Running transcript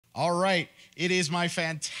All right, it is my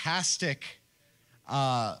fantastic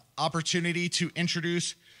opportunity to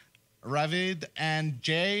introduce Ravid and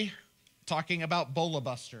Jay talking about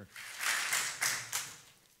BOLABuster.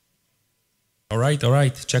 All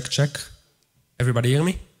right, check. Everybody hear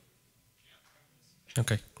me?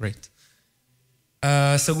 Okay, great.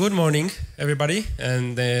 So good morning, everybody,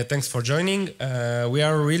 and thanks for joining. We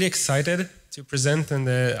are really excited to present in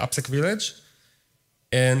the AppSec Village.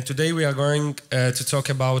 And today we are going to talk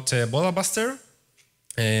about BOLABuster,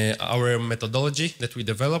 our methodology that we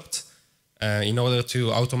developed in order to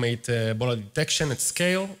automate BOLA detection at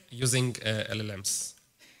scale using LLMs.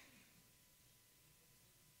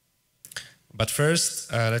 But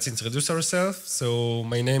first, let's introduce ourselves. So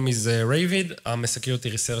my name is Ravid. I'm a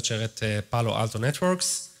security researcher at Palo Alto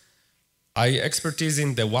Networks. I expertise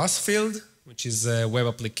in the OWASP field, which is web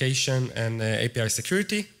application and API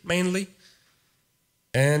security mainly.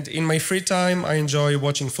 And in my free time, I enjoy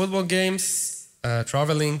watching football games,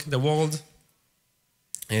 traveling the world,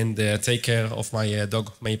 and take care of my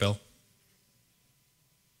dog, Maple.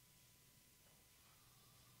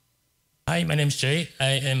 Hi, my name is Jay.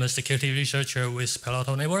 I am a security researcher with Palo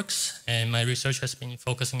Alto Networks, and my research has been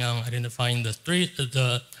focusing on identifying the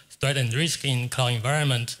threat and risk in cloud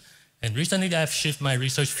environment. And recently, I've shifted my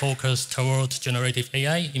research focus towards generative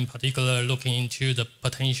AI, in particular looking into the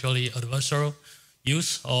potentially adversarial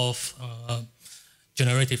use of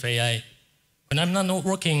generative AI. When I'm not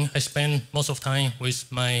working, I spend most of the time with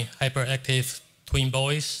my hyperactive twin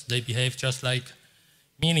boys. They behave just like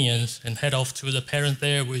minions and head off to the parent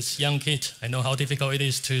there with young kids. I know how difficult it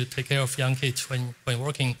is to take care of young kids when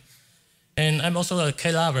working. And I'm also a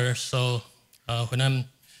K lover, so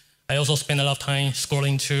I also spend a lot of time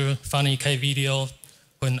scrolling through funny K video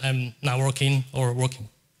when I'm not working or working.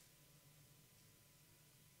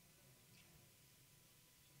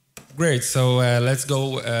 Great, so let's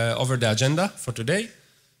go over the agenda for today.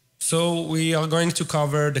 So we are going to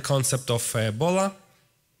cover the concept of BOLA.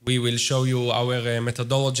 We will show you our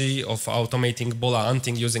methodology of automating BOLA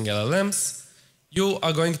hunting using LLMs. You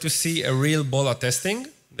are going to see a real BOLA testing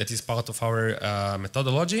that is part of our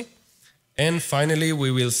methodology. And finally, you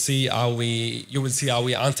will see how we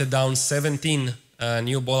hunted down 17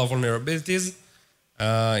 new BOLA vulnerabilities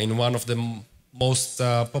in one of the most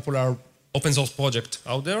popular open source projects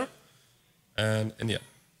out there. And yeah.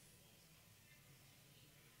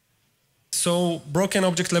 So broken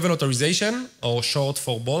object level authorization, or short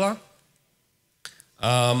for BOLA.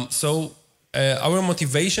 Our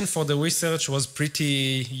motivation for the research was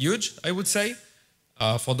pretty huge, I would say.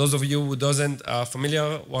 For those of you who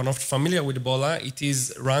are not familiar with BOLA, it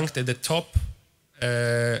is ranked at the top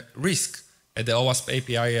risk at the OWASP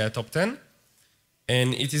API top 10.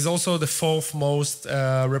 And it is also the fourth most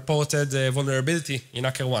reported vulnerability in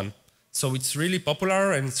HackerOne. So it's really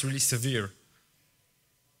popular and it's really severe.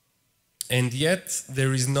 And yet,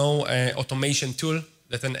 there is no automation tool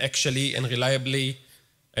that can actually and reliably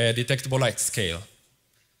detect BOLA at scale.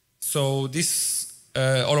 So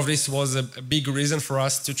all of this was a big reason for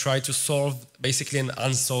us to try to solve basically an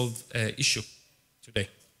unsolved issue today.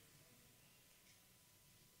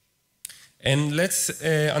 And let's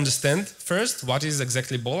understand first what is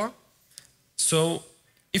exactly BOLA. So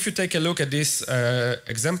if you take a look at this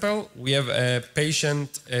example, we have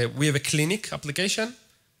a clinic application.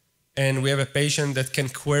 And we have a patient that can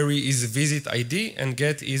query his visit ID and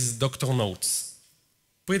get his doctor notes.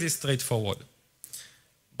 Pretty straightforward.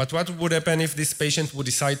 But what would happen if this patient would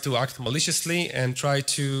decide to act maliciously and try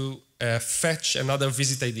to fetch another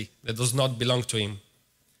visit ID that does not belong to him?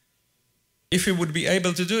 If he would be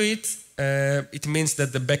able to do it, it means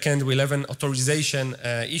that the backend will have an authorization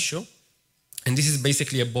issue. And this is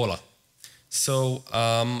basically a BOLA. So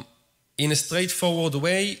in a straightforward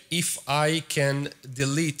way, if I can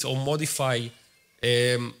delete or modify,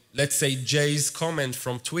 let's say, Jay's comment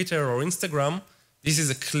from Twitter or Instagram, this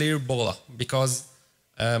is a clear BOLA because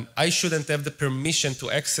I shouldn't have the permission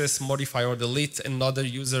to access, modify, or delete another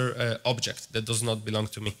user object that does not belong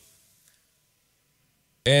to me.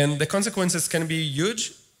 And the consequences can be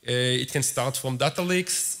huge. It can start from data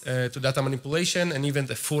leaks to data manipulation and even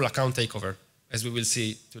the full account takeover, as we will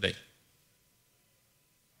see today.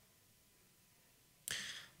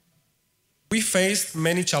 We faced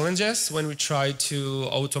many challenges when we tried to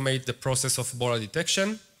automate the process of BOLA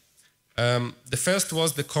detection. The first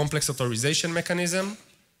was the complex authorization mechanism.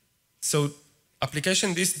 So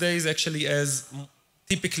application these days actually has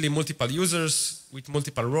typically multiple users with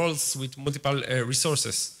multiple roles, with multiple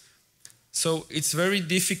resources. So it's very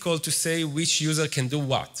difficult to say which user can do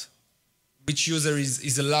what, which user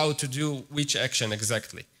is allowed to do which action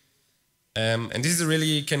exactly. And this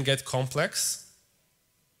really can get complex.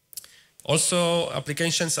 Also,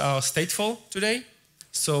 applications are stateful today.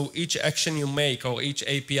 So each action you make or each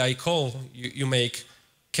API call you make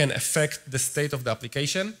can affect the state of the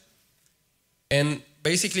application. And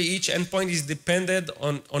basically each endpoint is dependent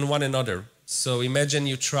on one another. So imagine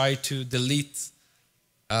you try to delete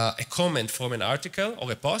a comment from an article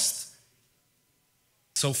or a post.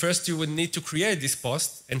 So first you would need to create this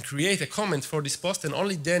post and create a comment for this post, and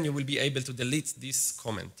only then you will be able to delete this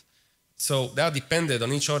comment. So they are dependent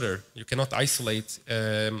on each other. You cannot isolate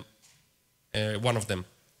one of them.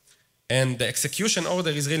 And the execution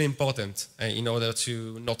order is really important in order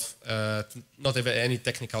to not have any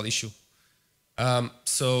technical issue.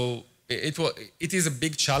 So it is a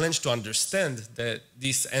big challenge to understand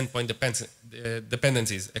these endpoint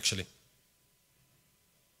dependencies, actually.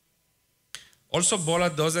 Also, BOLA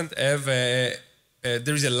doesn't have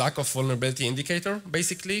there is a lack of vulnerability indicator,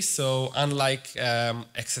 basically. So unlike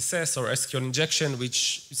XSS or SQL injection,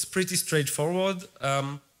 which is pretty straightforward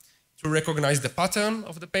to recognize the pattern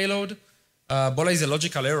of the payload, BOLA is a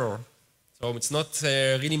logical error. So it's not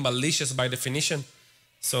really malicious by definition.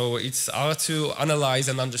 So it's hard to analyze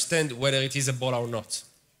and understand whether it is a BOLA or not.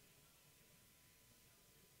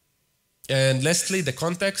 And lastly, the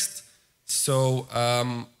context. So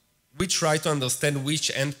we try to understand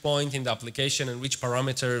which endpoint in the application and which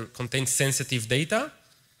parameter contains sensitive data.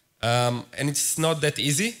 And it's not that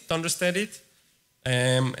easy to understand it.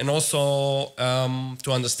 And also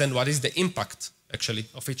to understand what is the impact, actually,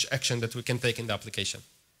 of each action that we can take in the application.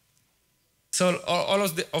 So all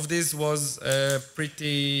of this was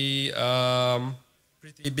pretty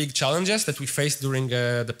big challenges that we faced during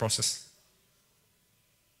the process.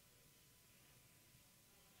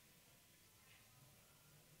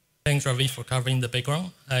 Thanks, Ravid, for covering the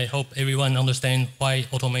background. I hope everyone understands why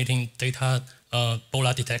automating data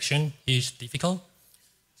BOLA detection is difficult.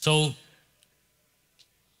 So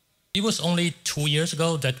it was only 2 years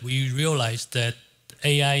ago that we realized that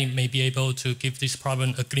AI may be able to give this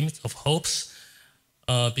problem a glimpse of hopes.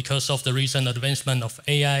 Because of the recent advancement of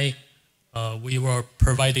AI, we were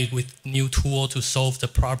provided with new tools to solve the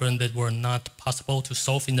problem that were not possible to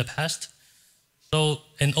solve in the past. So,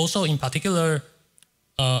 and also in particular,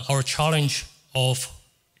 our challenge of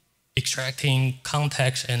extracting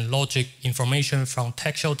context and logic information from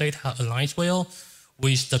textual data aligns well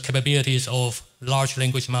with the capabilities of large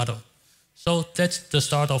language model. So that's the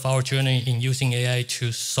start of our journey in using AI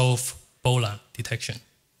to solve BOLA detection.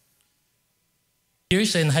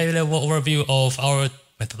 Here's a high-level overview of our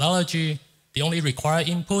methodology. The only required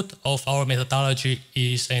input of our methodology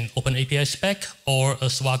is an OpenAPI spec or a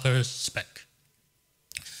Swagger spec.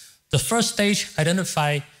 The first stage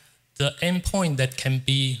identifies the endpoint that can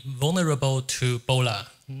be vulnerable to BOLA.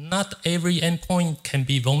 Not every endpoint can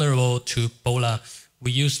be vulnerable to BOLA.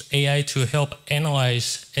 We use AI to help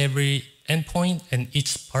analyze every endpoint and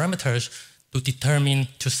its parameters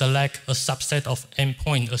to select a subset of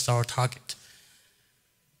endpoint as our target.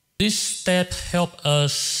 This step helps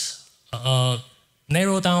us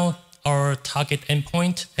narrow down our target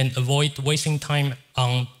endpoint and avoid wasting time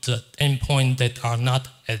on the endpoint that are not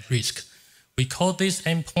at risk. We call this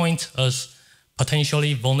endpoint as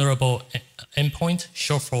potentially vulnerable endpoint,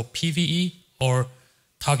 short for PVE or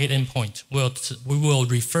target endpoint. We will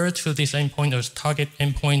refer to this endpoint as target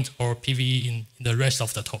endpoint or PVE in the rest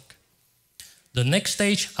of the talk. The next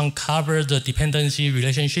stage uncovers the dependency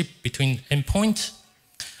relationship between endpoints.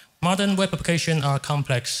 Modern web applications are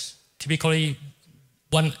complex, typically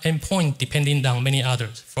one endpoint depending on many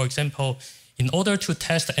others. For example, in order to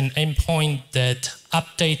test an endpoint that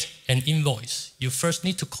updates an invoice, you first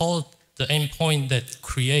need to call the endpoint that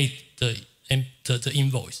creates the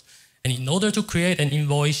invoice. And in order to create an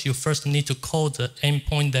invoice, you first need to call the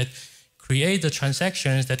endpoint that creates the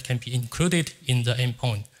transactions that can be included in the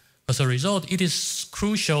endpoint. As a result, it is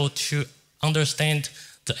crucial to understand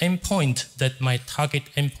the endpoint that my target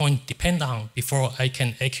endpoint depends on before I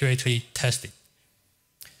can accurately test it.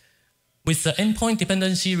 With the endpoint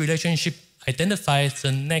dependency relationship identified,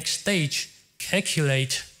 the next stage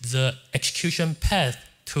calculate the execution path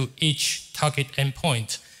to each target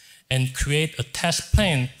endpoint and create a test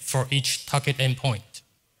plan for each target endpoint.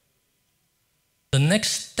 The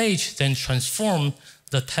next stage then transform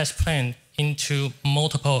the test plan into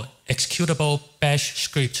multiple executable bash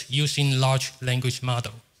scripts using large language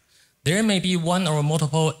model. There may be one or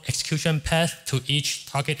multiple execution paths to each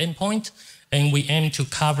target endpoint, and we aim to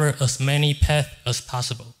cover as many paths as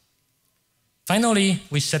possible. Finally,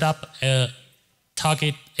 we set up a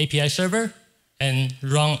target API server and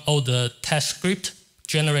run all the test script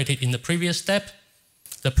generated in the previous step.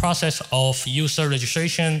 The process of user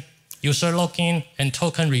registration, user login, and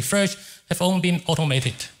token refresh have all been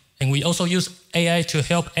automated. And we also use AI to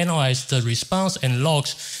help analyze the response and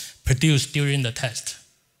logs produced during the test.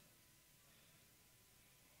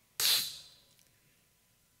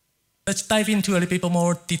 Let's dive into a little bit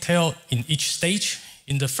more detail in each stage.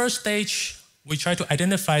 In the first stage, we try to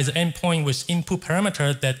identify the endpoint with input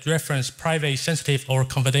parameter that reference private, sensitive, or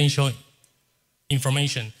confidential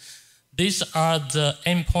information. These are the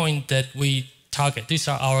endpoint that we target. These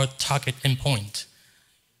are our target endpoint.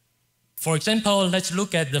 For example, let's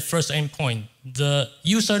look at the first endpoint. The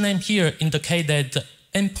username here indicates that the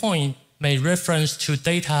endpoint may reference to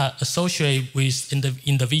data associated with the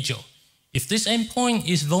individual. If this endpoint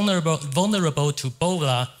is vulnerable to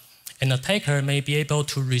BOLA, an attacker may be able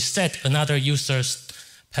to reset another user's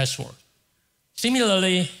password.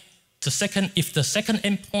 Similarly, if the second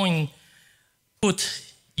endpoint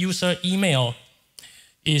put user email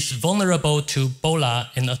is vulnerable to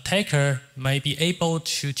BOLA, an attacker may be able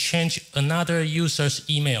to change another user's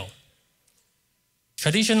email.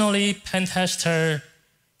 Traditionally, pen testers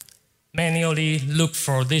manually look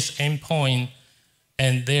for this endpoint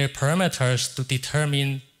and their parameters to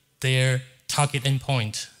determine their target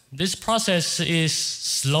endpoint. This process is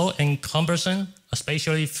slow and cumbersome,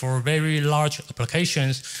 especially for very large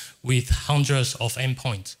applications with hundreds of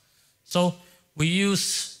endpoints. So we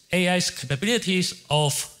use AI's capabilities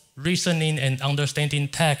of reasoning and understanding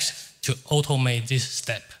text to automate this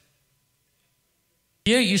step.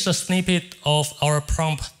 Here is a snippet of our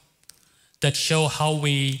prompt that shows how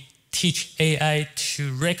we teach AI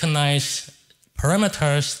to recognize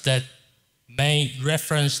parameters that may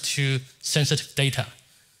reference to sensitive data.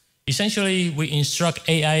 Essentially, we instruct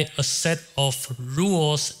AI a set of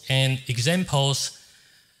rules and examples.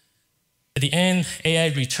 At the end, AI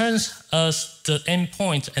returns us the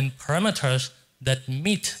endpoint and parameters that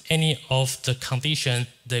meet any of the conditions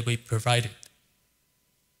that we provided.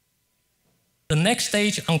 The next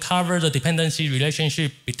stage uncovers the dependency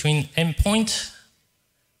relationship between endpoint.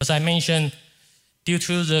 As I mentioned, due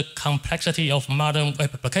to the complexity of modern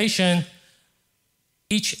web application,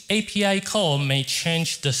 each API call may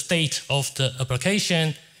change the state of the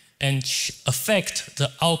application and affect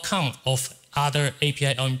the outcome of other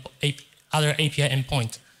API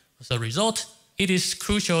endpoints. As a result, it is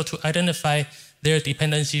crucial to identify their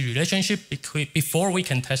dependency relationship before we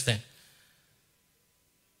can test them.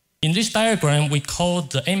 In this diagram, we call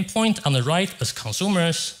the endpoint on the right as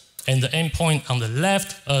consumers and the endpoint on the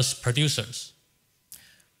left as producers.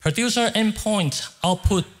 Producer endpoint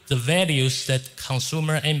output the values that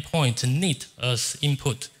consumer endpoint need as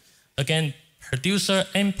input. Again, producer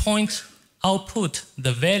endpoint output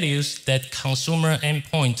the values that consumer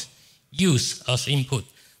endpoint use as input.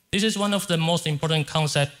 This is one of the most important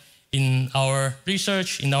concepts in our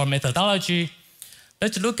research, in our methodology.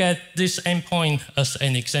 Let's look at this endpoint as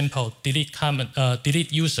an example,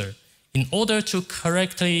 delete user. In order to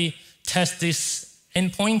correctly test this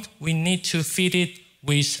endpoint, we need to feed it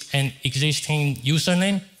with an existing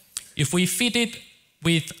username. If we feed it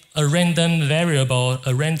with a random variable,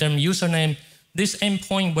 a random username, this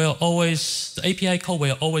endpoint will always, the API code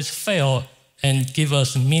will always fail and give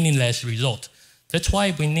us meaningless result. That's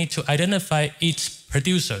why we need to identify its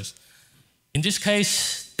producers. In this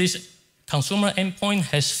case, this consumer endpoint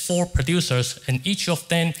has 4 producers, and each of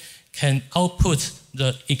them can output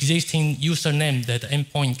the existing username that the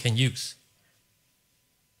endpoint can use.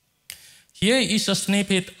 Here is a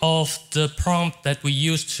snippet of the prompt that we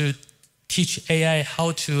use to teach AI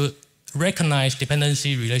how to recognize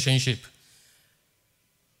dependency relationship.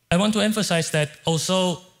 I want to emphasize that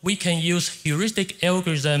also we can use heuristic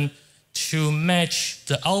algorithm to match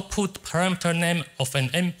the output parameter name of an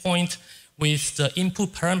endpoint with the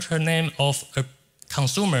input parameter name of a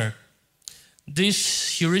consumer.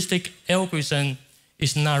 This heuristic algorithm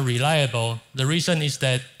is not reliable. The reason is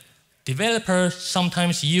that developers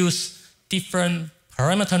sometimes use different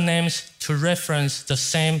parameter names to reference the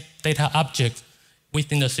same data object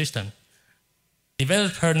within the system.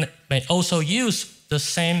 Developers may also use the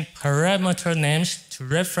same parameter names to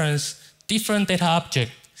reference different data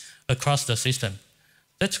objects across the system.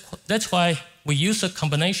 That's why we use a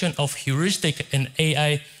combination of heuristic and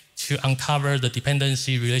AI to uncover the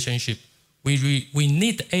dependency relationship. We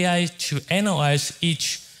need AI to analyze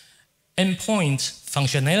each endpoint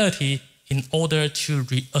functionality in order to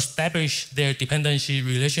establish their dependency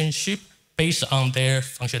relationship based on their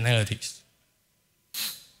functionalities.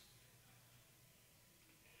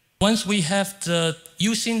 Once we have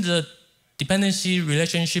using the dependency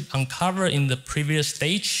relationship uncovered in the previous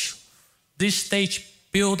stage, this stage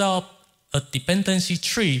builds up a dependency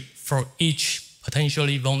tree for each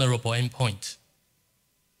potentially vulnerable endpoint.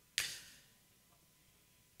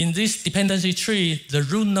 in this dependency tree, the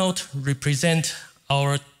root node represents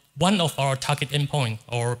one of our target endpoint,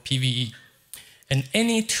 or PVE. And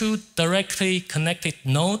any two directly connected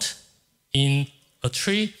nodes in a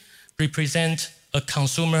tree represent a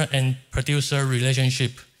consumer and producer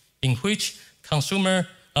relationship, in which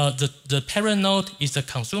the parent node is the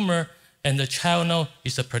consumer and the child node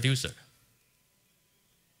is the producer.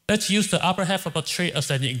 Let's use the upper half of a tree as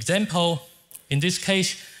an example. In this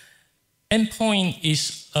case, endpoint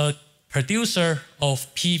is a producer of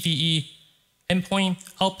PVE. Endpoint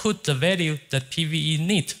output the value that PVE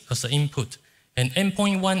needs as an input. And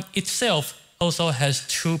endpoint 1 itself also has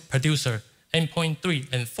two producers, endpoint 3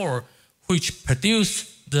 and 4, which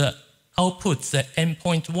produce the output that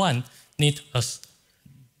endpoint 1 needs as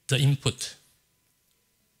the input.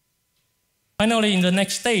 Finally, in the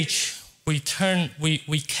next stage, we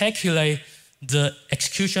calculate the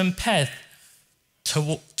execution path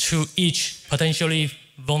to each potentially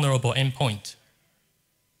vulnerable endpoint.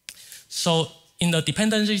 So in the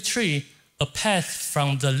dependency tree, a path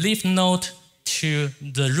from the leaf node to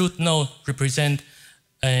the root node represent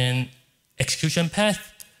an execution path.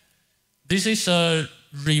 This is a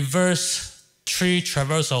reverse tree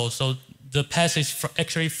traversal. So the path is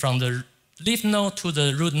actually from the leaf node to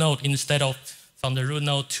the root node instead of from the root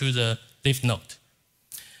node to the leaf node.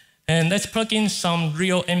 And let's plug in some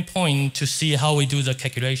real endpoint to see how we do the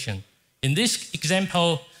calculation. In this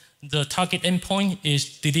example, the target endpoint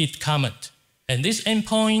is delete comment. And this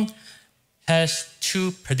endpoint has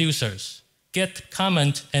two producers, get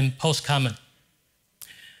comment and post comment.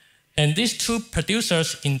 And these two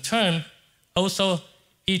producers in turn also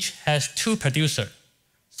each has two producers.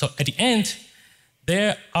 So at the end,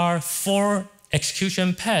 there are 4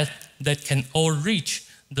 execution paths that can all reach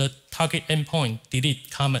the target endpoint, delete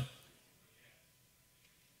comment.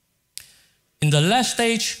 In the last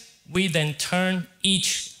stage, we then turn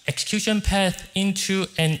each execution path into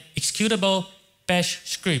an executable bash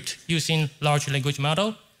script using large language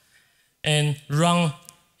model and run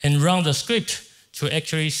the script to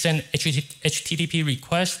actually send HTTP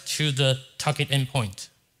requests to the target endpoint.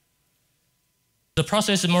 The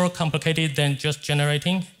process is more complicated than just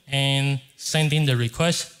generating and sending the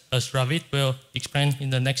request, as Ravid will explain in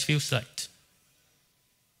the next few slides.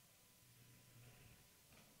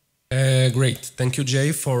 Great. Thank you,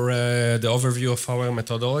 Jay, for the overview of our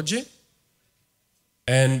methodology.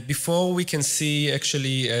 And before we can see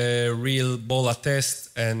actually a real BOLA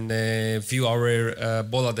test and view our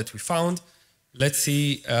BOLA that we found, let's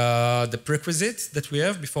see the prerequisites that we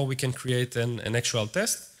have before we can create an actual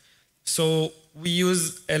test. So we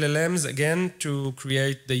use LLMs again to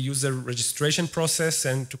create the user registration process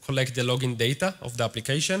and to collect the login data of the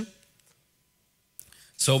application.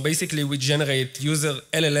 So basically we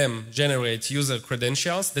LLM generates user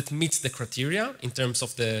credentials that meets the criteria in terms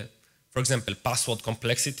of the, for example, password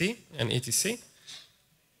complexity and etc.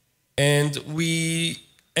 And we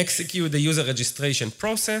execute the user registration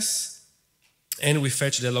process and we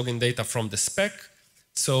fetch the login data from the spec.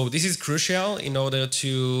 So this is crucial in order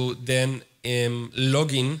to then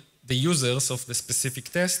log in the users of the specific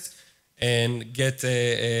test and get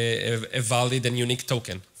a valid and unique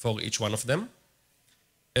token for each one of them.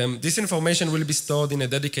 This information will be stored in a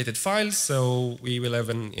dedicated file, so we will have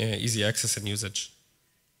an easy access and usage.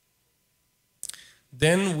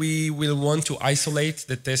 Then we will want to isolate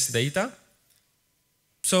the test data.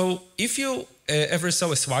 So if you ever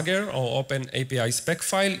saw a Swagger or Open API spec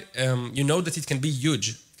file, you know that it can be huge.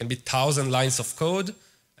 It can be 1,000 lines of code,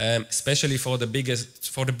 especially for the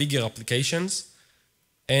bigger applications.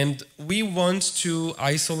 And we want to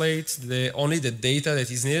isolate only the data that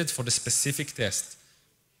is needed for the specific test.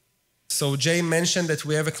 So Jay mentioned that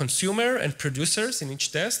we have a consumer and producers in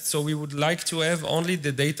each test. So we would like to have only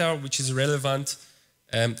the data which is relevant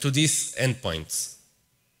to these endpoints.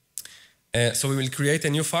 So we will create a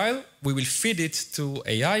new file. We will feed it to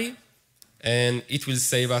AI, and it will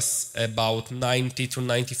save us about 90 to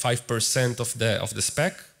 95% of the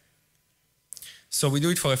spec. So we do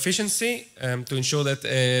it for efficiency to ensure that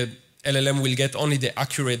LLM will get only the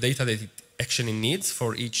accurate data that it actually needs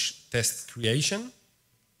for each test creation.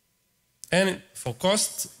 And for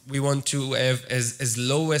cost, we want to have as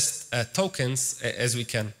lowest tokens as we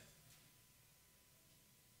can.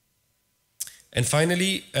 And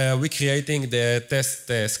finally, we're creating the test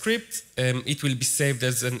script. It will be saved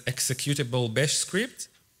as an executable bash script.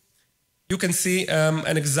 You can see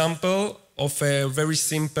an example of a very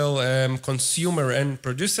simple consumer and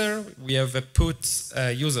producer. We have a put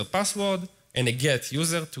user password and a get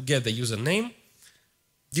user to get the username.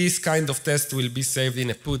 This kind of test will be saved in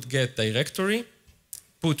a put get directory.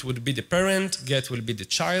 Put would be the parent, get will be the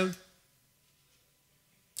child.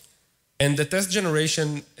 And the test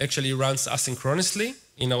generation actually runs asynchronously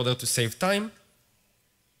in order to save time.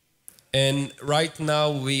 And right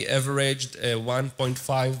now we averaged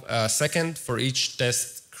 1.5 second for each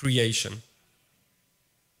test creation.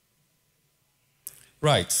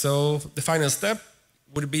 Right, so the final step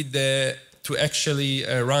would be to actually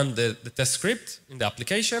run the test script in the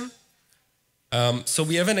application. So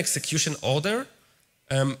we have an execution order,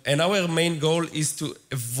 and our main goal is to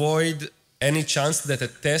avoid any chance that a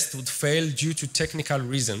test would fail due to technical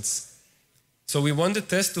reasons. So we want the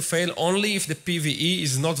test to fail only if the PVE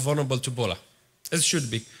is not vulnerable to BOLA, as should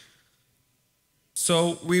be.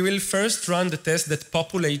 So we will first run the tests that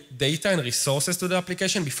populate data and resources to the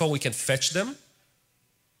application before we can fetch them.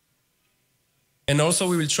 And also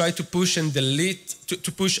we will try to push and delete,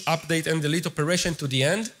 to push update and delete operation to the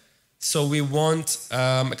end. So we won't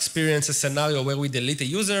experience a scenario where we delete a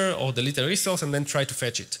user or delete a resource and then try to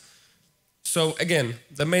fetch it. So again,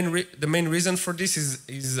 the main reason for this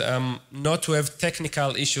is not to have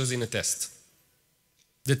technical issues in a test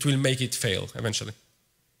that will make it fail eventually.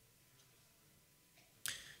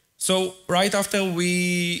 So right after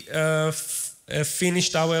we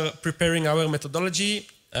finished preparing our methodology,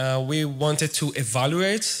 we wanted to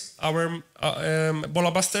evaluate our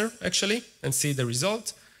BOLABuster actually and see the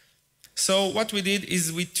result. So what we did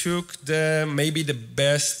is we took maybe the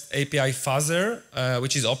best API fuzzer,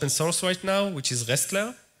 which is open source right now, which is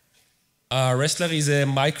Wrestler. Wrestler is a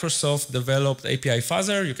Microsoft-developed API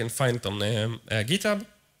fuzzer. You can find it on GitHub.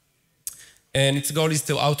 And its goal is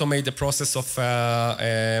to automate the process of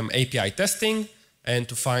API testing and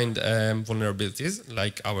to find vulnerabilities,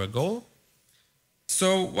 like our goal.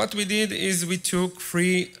 So what we did is we took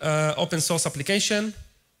 3 open source applications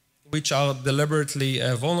which are deliberately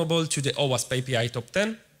vulnerable to the OWASP API top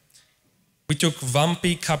 10. We took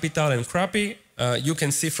Vampy, Capital, and Crappy. You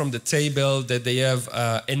can see from the table that they have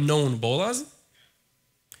a known BOLAs.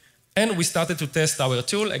 And we started to test our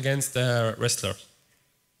tool against Wrestler.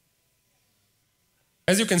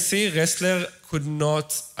 As you can see, Wrestler could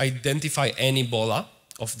not identify any BOLA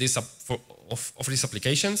of these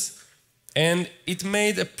applications. And it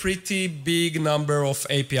made a pretty big number of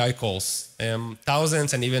API calls,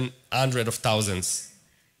 thousands and even hundreds of thousands.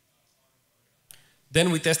 Then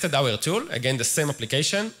we tested our tool, again, the same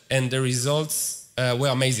application, and the results were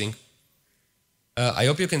amazing. I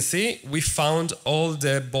hope you can see, we found all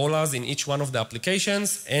the BOLAs in each one of the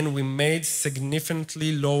applications, and we made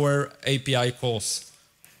significantly lower API calls.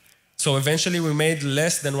 So eventually we made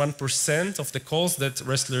less than 1% of the calls that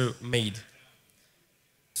Wrestler made.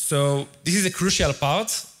 So this is a crucial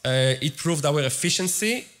part. It proved our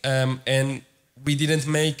efficiency, and we didn't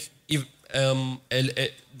make the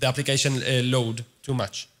application load too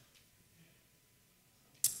much.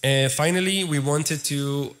 Finally, we wanted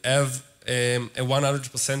to have a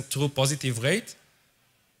 100% true positive rate.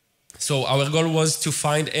 So our goal was to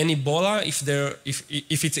find any BOLA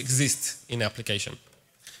if it exists in the application.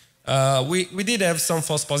 We did have some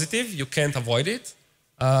false positive. You can't avoid it.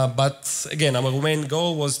 But again, our main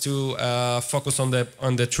goal was to focus on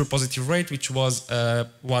the true positive rate, which was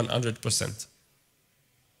 100%.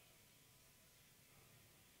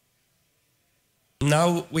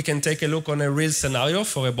 Now we can take a look on a real scenario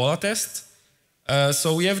for a BOLA test.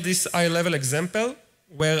 So we have this high-level example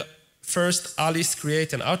where first Alice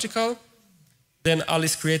creates an article, then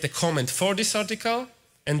Alice creates a comment for this article,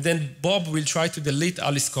 and then Bob will try to delete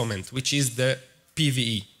Alice's comment, which is the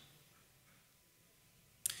PVE.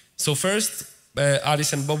 So first,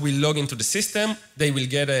 Alice and Bob will log into the system. They will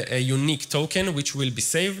get a unique token, which will be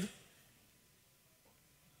saved.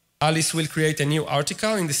 Alice will create a new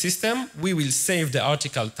article in the system. We will save the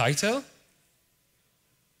article title.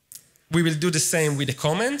 We will do the same with the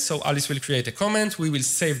comment. So Alice will create a comment. We will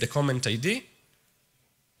save the comment ID.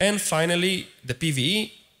 And finally, the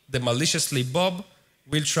PVE, the maliciously Bob,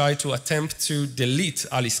 will try to attempt to delete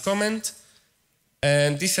Alice's comment.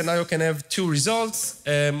 And this scenario can have 2 results.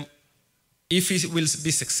 If it will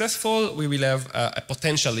be successful, we will have a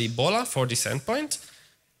potentially BOLA for this endpoint.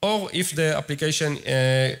 Or if the application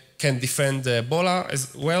can defend the BOLA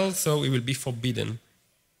as well, so it will be forbidden.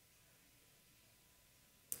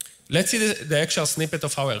 Let's see the actual snippet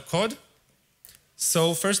of our code.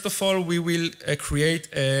 So first of all, we will create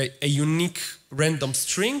a unique random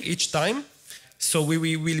string each time. So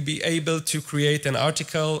we will be able to create an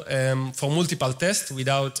article for multiple tests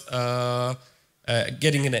without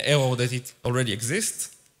getting an error that it already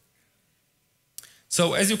exists.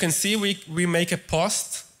 So as you can see, we make a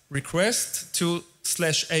post request to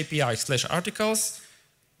 /API/articles.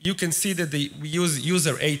 You can see that we use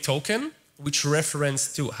user A token, which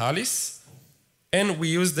reference to Alice, and we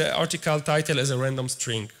use the article title as a random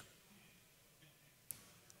string.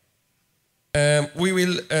 we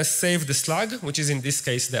will save the slug, which is in this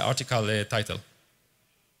case the article title.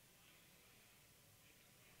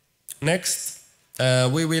 Next,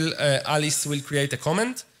 Alice will create a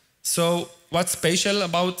comment. So what's special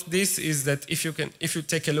about this is that if you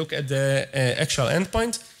take a look at the actual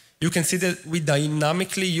endpoint, you can see that we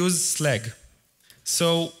dynamically use slag.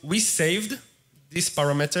 So we saved this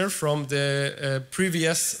parameter from the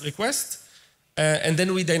previous request, and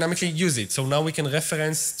then we dynamically use it. So now we can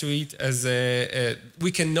reference to it as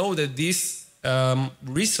we can know that this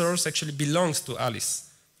resource actually belongs to Alice.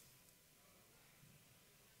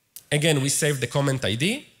 Again, we save the comment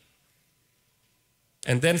ID.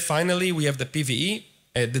 And then finally, we have the PVE,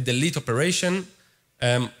 the delete operation.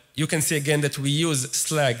 You can see again that we use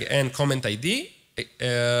slag and comment ID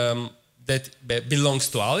that belongs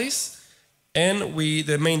to Alice. And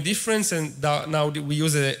the main difference, and now we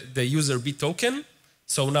use the user B token.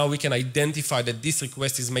 So now we can identify that this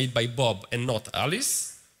request is made by Bob and not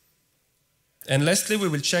Alice. And lastly, we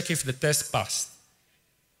will check if the test passed.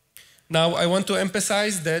 Now, I want to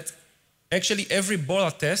emphasize that actually every BOLA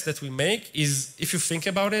test that we make is, if you think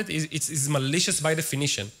about it, is malicious by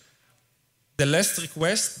definition. The last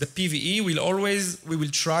request, the PVE, we will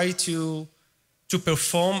try to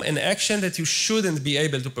perform an action that you shouldn't be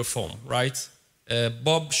able to perform, right?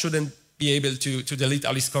 Bob shouldn't be able to delete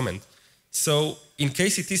Alice's comment. So in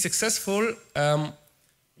case it is successful,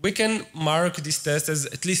 we can mark this test as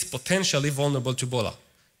at least potentially vulnerable to BOLA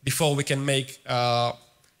before we can make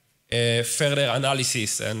further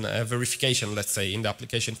analysis and verification, let's say, in the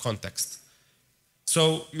application context.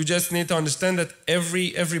 So you just need to understand that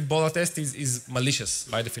every BOLA test is malicious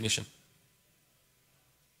by definition.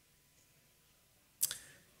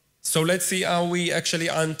 So let's see how we actually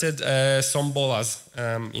hunted some BOLAs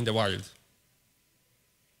in the wild.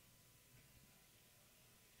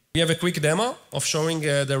 We have a quick demo of showing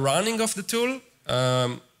the running of the tool.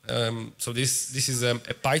 So this is a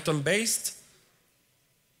Python-based.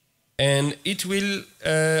 And it will,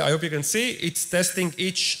 I hope you can see, it's testing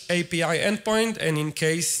each API endpoint, and in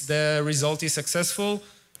case the result is successful,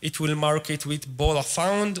 it will mark it with BOLA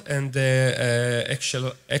found and the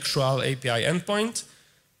actual API endpoint.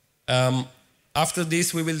 After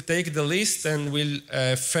this, we will take the list and we'll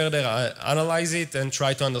further analyze it and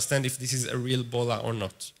try to understand if this is a real BOLA or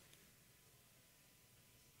not.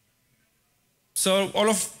 So all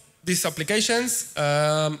of these applications,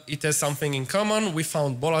 it has something in common. We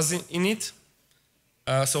found BOLAs in it.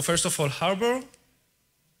 So first of all, Harbor.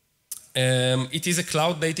 It is a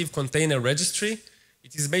cloud-native container registry.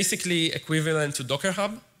 It is basically equivalent to Docker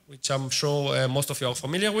Hub, which I'm sure most of you are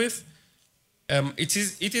familiar with. It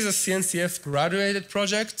is a CNCF graduated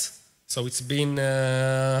project, so it's been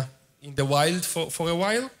in the wild for a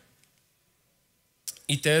while.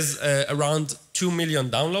 It has around 2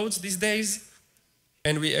 million downloads these days.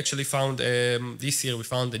 And we actually found, this year we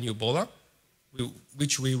found a new BOLA,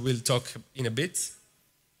 which we will talk in a bit.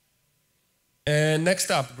 Next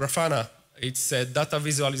up, Grafana. It's a data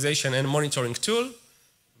visualization and monitoring tool.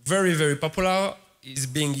 Very, very popular. It's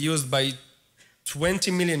being used by 20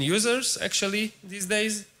 million users, actually, these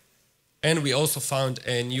days. And we also found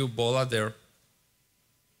a new BOLA there.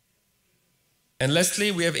 And lastly,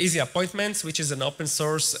 we have Easy Appointments, which is an open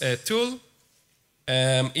source tool.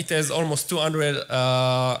 It has almost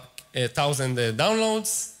 200,000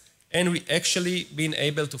 downloads, and we actually been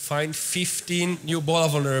able to find 15 new BOLA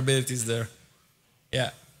vulnerabilities there.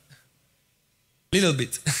 Yeah, little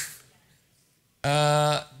bit.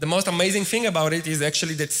 The most amazing thing about it is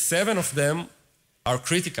actually that 7 of them are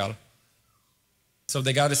critical. So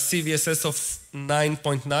they got a CVSS of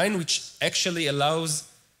 9.9, which actually allows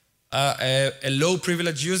a low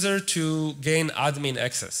privilege user to gain admin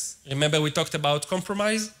access. Remember we talked about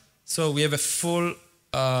compromise? So we have a full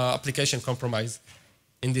application compromise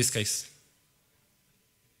in this case.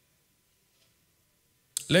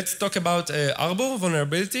 Let's talk about Harbor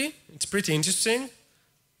vulnerability. It's pretty interesting.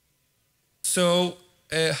 So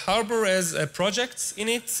Harbor has projects in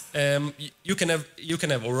it. You can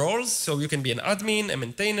have roles, so you can be an admin, a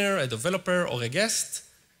maintainer, a developer, or a guest.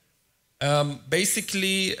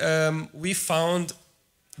 Basically, we found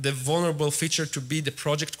the vulnerable feature to be the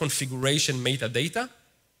project configuration metadata.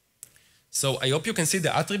 So I hope you can see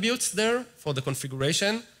the attributes there for the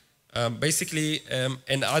configuration. Basically,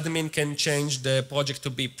 an admin can change the project to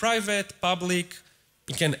be private, public.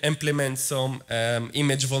 You can implement some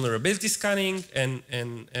image vulnerability scanning and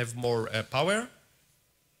have more power.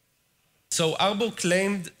 So Harbor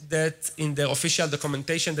claimed that in their official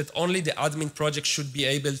documentation that only the admin project should be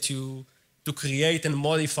able to create and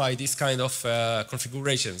modify this kind of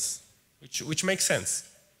configurations, which makes sense.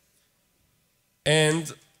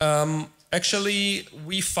 And actually,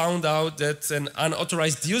 we found out that an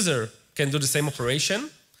unauthorized user can do the same operation.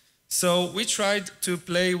 So we tried to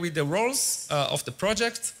play with the roles of the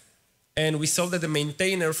project, and we saw that the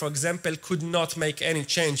maintainer, for example, could not make any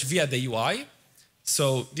change via the UI.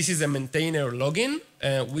 So this is a maintainer login,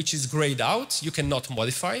 which is grayed out. You cannot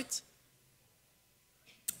modify it.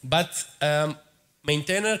 But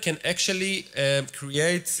maintainer can actually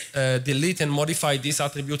create, delete, and modify these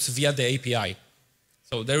attributes via the API.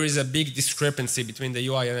 So there is a big discrepancy between the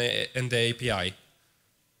UI and the API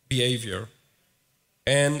behavior.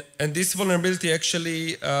 And this vulnerability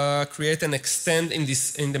actually create an extend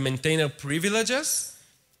in the maintainer privileges.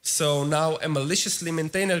 So now a maliciously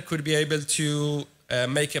maintainer could be able to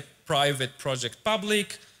make a private project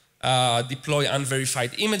public, deploy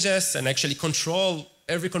unverified images, and actually control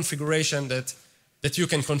every configuration that you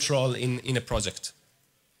can control in a project.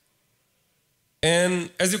 And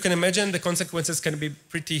as you can imagine, the consequences can be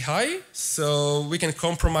pretty high. So we can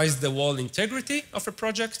compromise the whole integrity of a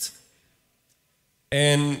project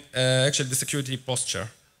and actually the security posture.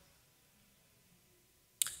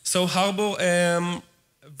 So Harbo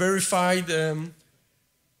verified,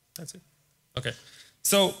 that's it? Okay.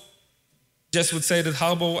 So just would say that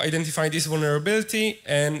Harbo identified this vulnerability,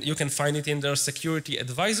 and you can find it in their security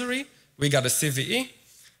advisory. We got a CVE.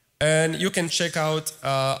 And you can check out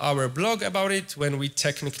our blog about it when we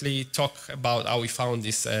technically talk about how we found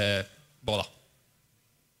this BOLA.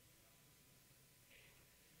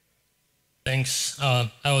 Thanks.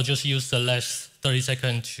 I will just use the last 30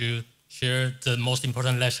 seconds to share the most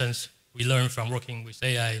important lessons we learned from working with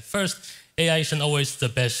AI. First, AI isn't always the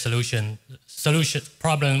best solution.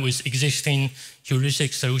 Problem with existing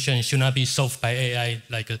heuristic solutions should not be solved by AI,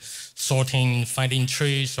 like sorting, finding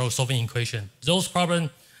trees, or solving equations. Those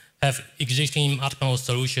problems have existing optimal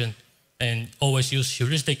solution and always use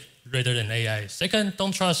heuristic rather than AI. Second,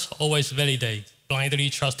 don't trust, always validate.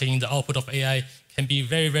 Blindly trusting the output of AI can be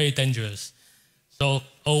very, very dangerous. So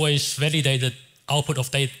always validate the output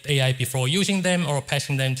of the AI before using them or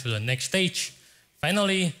passing them to the next stage.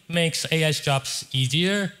 Finally, makes AI's jobs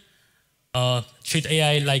easier. Treat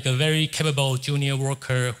AI like a very capable junior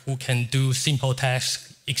worker who can do simple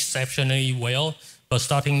tasks exceptionally well, but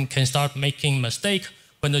can start making mistakes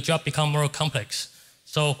when the job becomes more complex.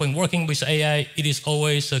 So when working with AI, it is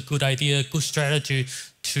always a good idea, good strategy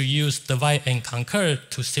to use divide and conquer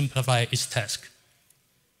to simplify its task.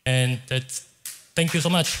 And thank you so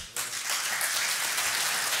much.